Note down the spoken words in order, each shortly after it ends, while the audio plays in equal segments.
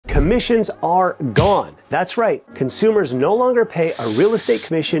Commissions are gone. That's right, consumers no longer pay a real estate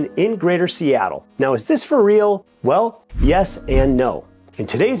commission in Greater Seattle. Now, is this for real? Well, yes and no. In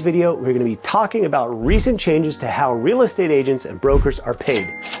today's video, we're going to be talking about recent changes to how real estate agents and brokers are paid.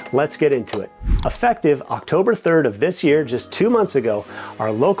 Let's get into it. Effective October 3rd of this year, just 2 months ago, our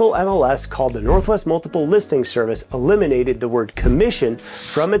local MLS called the Northwest Multiple Listing Service eliminated the word commission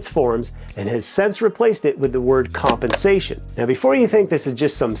from its forms and has since replaced it with the word compensation. Now, before you think this is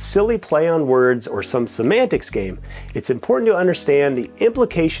just some silly play on words or some semantics game, it's important to understand the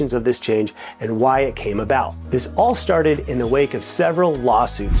implications of this change and why it came about. This all started in the wake of several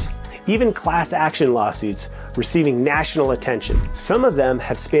lawsuits, even class action lawsuits, receiving national attention. Some of them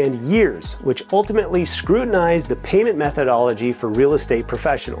have spanned years, which ultimately scrutinized the payment methodology for real estate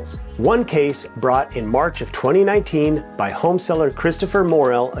professionals. One case brought in March of 2019 by home seller Christopher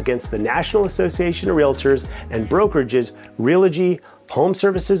Morrell against the National Association of Realtors and Brokerages, Realogy, Home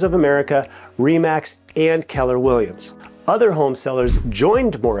Services of America, RE/MAX, and Keller Williams. Other home sellers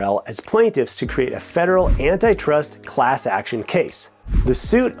joined Morrell as plaintiffs to create a federal antitrust class action case. The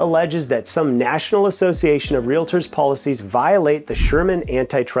suit alleges that some National Association of Realtors policies violate the Sherman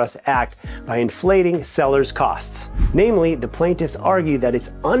Antitrust Act by inflating sellers' costs. Namely, the plaintiffs argue that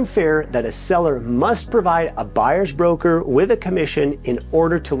it's unfair that a seller must provide a buyer's broker with a commission in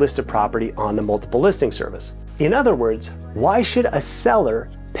order to list a property on the multiple listing service. In other words, why should a seller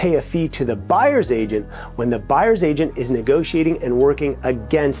pay a fee to the buyer's agent when the buyer's agent is negotiating and working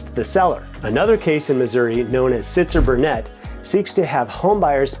against the seller? Another case in Missouri, known as Sitzer-Burnett, seeks to have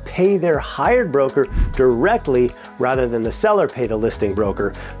homebuyers pay their hired broker directly rather than the seller pay the listing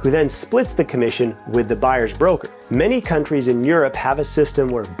broker, who then splits the commission with the buyer's broker. Many countries in Europe have a system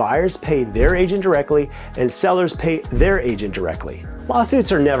where buyers pay their agent directly and sellers pay their agent directly.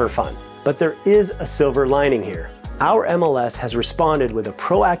 Lawsuits are never fun, but there is a silver lining here. Our MLS has responded with a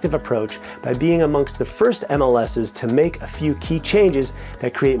proactive approach by being amongst the first MLSs to make a few key changes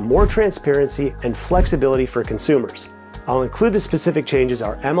that create more transparency and flexibility for consumers. I'll include the specific changes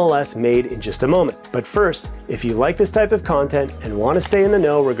our MLS made in just a moment. But first, if you like this type of content and want to stay in the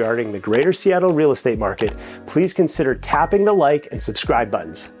know regarding the Greater Seattle real estate market, please consider tapping the like and subscribe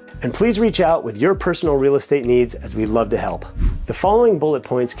buttons. And please reach out with your personal real estate needs, as we'd love to help. The following bullet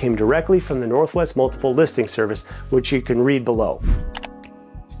points came directly from the Northwest Multiple Listing Service, which you can read below.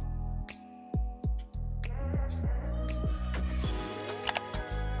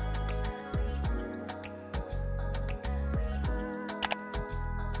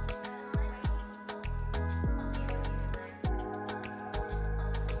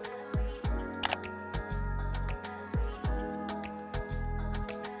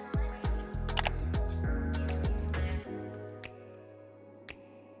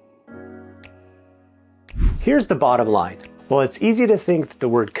 Here's the bottom line. While it's easy to think that the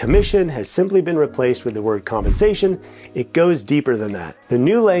word commission has simply been replaced with the word compensation, it goes deeper than that. The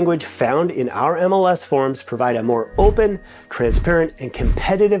new language found in our MLS forms provide a more open, transparent, and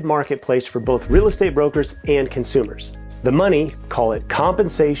competitive marketplace for both real estate brokers and consumers. The money, call it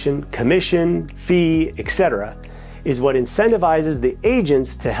compensation, commission, fee, etc., is what incentivizes the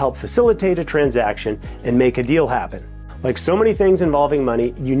agents to help facilitate a transaction and make a deal happen. Like so many things involving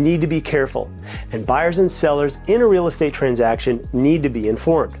money, you need to be careful, and buyers and sellers in a real estate transaction need to be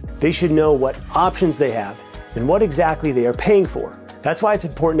informed. They should know what options they have and what exactly they are paying for. That's why it's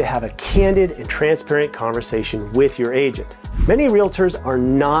important to have a candid and transparent conversation with your agent. Many realtors are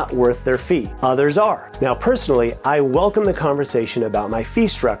not worth their fee, others are. Now, personally, I welcome the conversation about my fee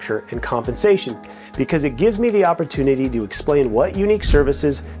structure and compensation because it gives me the opportunity to explain what unique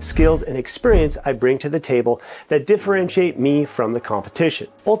services, skills, and experience I bring to the table that differentiate me from the competition.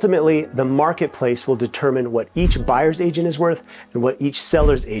 Ultimately, the marketplace will determine what each buyer's agent is worth and what each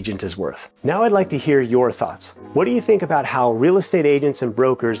seller's agent is worth. Now I'd like to hear your thoughts. What do you think about how real estate agents and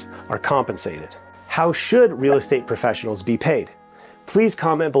brokers are compensated? How should real estate professionals be paid? Please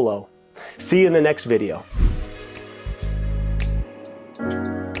comment below. See you in the next video.